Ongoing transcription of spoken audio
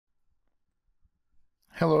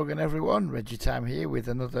Hello again everyone, Reggie Time here with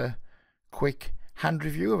another quick hand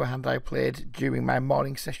review of a hand I played during my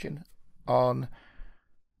morning session on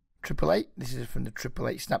 888. This is from the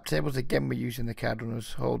 888 snap tables. Again, we're using the Card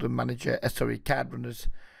Runners Hold'em Manager, Card Runners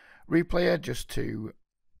Replayer, just to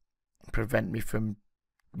prevent me from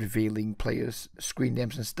revealing players' screen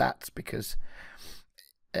names and stats, because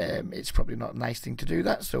it's probably not a nice thing to do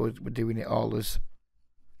that, so we're doing it all as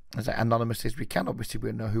anonymous as we can. Obviously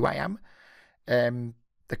we know who I am.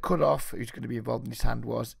 The cut-off who's going to be involved in this hand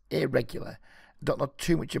was irregular. Don't know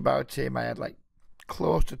too much about him. I had like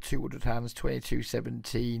close to 200 hands,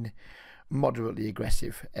 22-17, moderately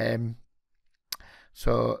aggressive.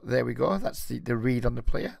 So there we go. That's the read on the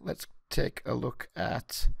player. Let's take a look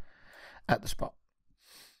at the spot.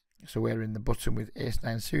 So we're in the button with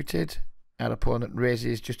ace-9 suited. Our opponent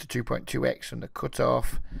raises just a 2.2x from the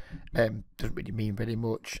cut-off. Doesn't really mean very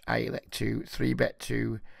much. I elect to 3-bet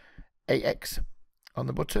to 8x on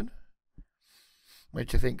the button,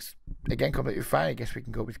 which I think's again completely fine. I guess we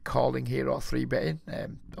can go with calling here or 3-betting.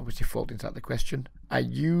 Obviously folding's out of the question. I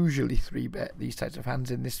usually 3-bet these types of hands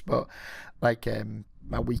in this spot, like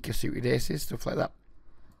my weaker suited aces, stuff like that.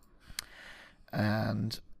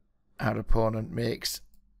 And our opponent makes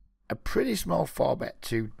a pretty small 4-bet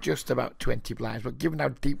to just about 20 blinds, but given how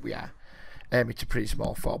deep we are, it's a pretty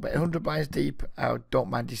small 4-bet. 100 blinds deep, I don't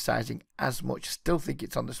mind desizing as much. Still think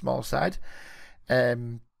it's on the small side,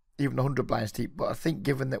 even 100 blinds deep, but I think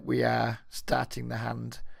given that we are starting the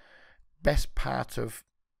hand best part of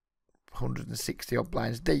 160 odd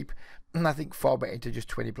blinds deep, and I think 4-betting to just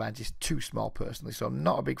 20 blinds is too small personally, so I'm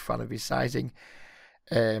not a big fan of his sizing,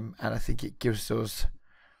 and I think it gives us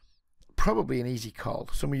probably an easy call.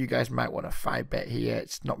 Some of you guys might want a 5-bet here.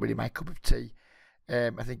 It's not really my cup of tea.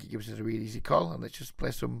 I think it gives us a really easy call, and let's just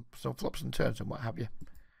play some flops and turns and what have you.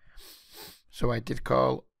 So I did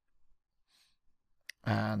call,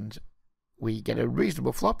 and we get a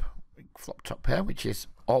reasonable flop top pair, which is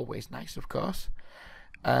always nice, of course,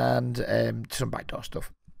 and some backdoor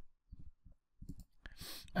stuff.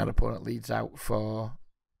 Our opponent leads out for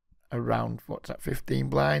around, what's that, 15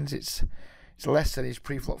 blinds. It's less than his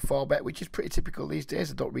pre-flop 4-bet, which is pretty typical these days.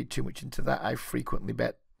 I don't read too much into that. I frequently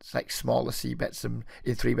bet like smaller C-bets in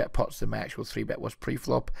 3-bet pots than my actual 3-bet was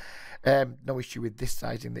pre-flop. No issue with this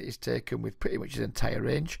sizing that is taken with pretty much his entire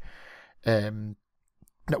range.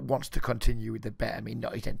 That wants to continue with the bet. I mean,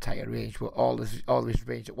 not his entire range, but all of his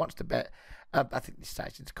range that wants to bet. I think this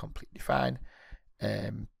sizing is completely fine.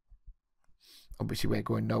 Obviously, we're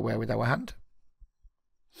going nowhere with our hand.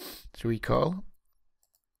 So we call.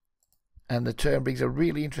 And the turn brings a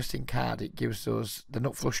really interesting card. It gives us the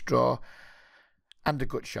nut flush draw and a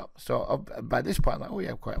gut shot. So by this point, I'm like, oh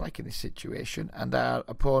yeah, I'm quite liking this situation. And our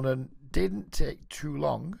opponent didn't take too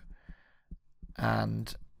long,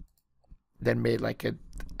 and then made like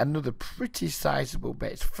another pretty sizable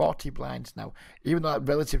bet. It's 40 blinds now. Even though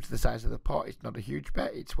relative to the size of the pot, it's not a huge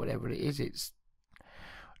bet. It's whatever it is. It's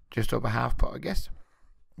just over half pot, I guess.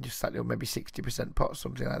 Just slightly over maybe 60% pot,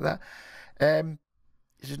 something like that.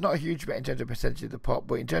 It's not a huge bet in terms of percentage of the pot,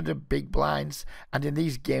 but in terms of big blinds, and in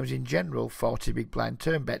these games in general, 40 big blind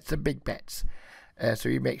turn bets are big bets. So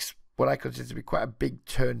he makes what I consider to be quite a big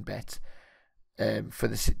turn bet for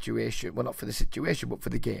the situation. Well, not for the situation, but for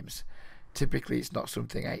the games. Typically, it's not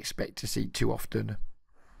something I expect to see too often,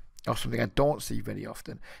 or something I don't see very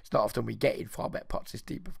often. It's not often we get in 4-bet pots this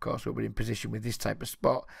deep, of course, when we're in position with this type of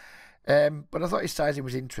spot. But I thought his sizing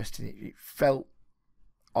was interesting. It felt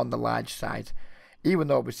on the large side, even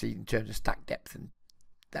though obviously in terms of stack depth and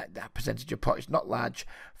that percentage of pot is not large.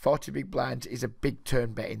 40 big blinds is a big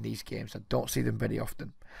turn bet in these games. I don't see them very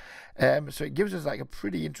often. So it gives us like a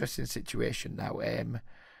pretty interesting situation now.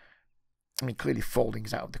 I mean, clearly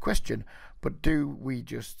folding's out of the question, but do we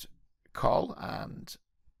just call and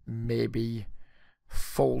maybe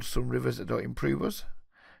fold some rivers that don't improve us?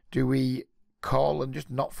 Do we call and just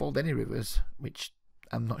not fold any rivers, which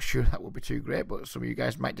I'm not sure that would be too great, but some of you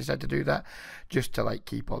guys might decide to do that just to like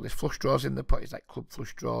keep all his flush draws in the pot. It's like club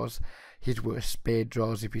flush draws, his worst spade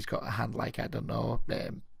draws if he's got a hand like, I don't know,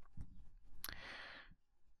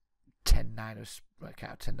 10-9 of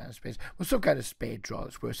spades. Well, some kind of spade draw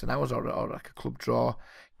that's worse than ours, or like a club draw.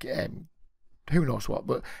 Who knows what,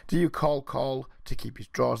 but do you call to keep his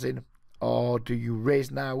draws in? Or do you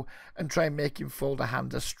raise now and try and make him fold a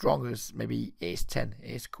hand as strong as maybe ace-10,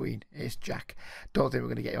 ace-queen, ace-jack? Don't think we're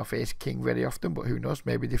going to get him off ace-king very often, but who knows?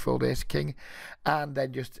 Maybe they fold ace-king. And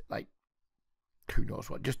then just like, who knows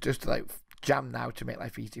what, just like jam now to make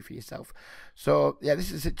life easy for yourself. So yeah,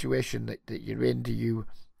 this is a situation that you're in. Do you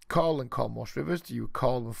call and call most rivers? Do you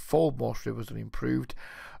call and fold most rivers unimproved?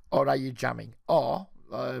 Or are you jamming? Or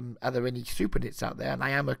are there any super nits out there? And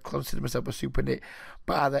I consider myself a super nit,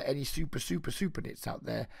 but are there any super nits out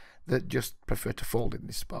there that just prefer to fold in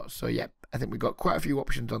this spot? So yeah, I think we've got quite a few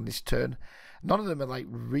options on this turn. None of them are like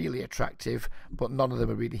really attractive, but none of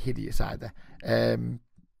them are really hideous either.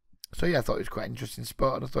 So yeah, I thought it was quite an interesting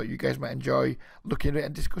spot, and I thought you guys might enjoy looking at it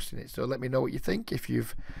and discussing it. So let me know what you think. If you're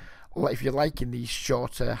liking these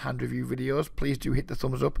shorter hand review videos, please do hit the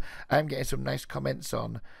thumbs up. I'm getting some nice comments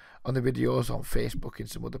on the videos on Facebook and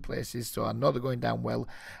some other places, so I know they're going down well.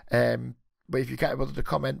 But if you can't bother to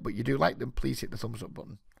comment, but you do like them, please hit the thumbs up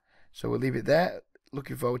button. So we'll leave it there.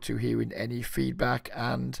 Looking forward to hearing any feedback,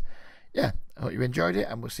 and yeah, I hope you enjoyed it,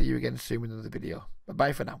 and we'll see you again soon with another video.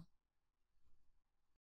 Bye for now.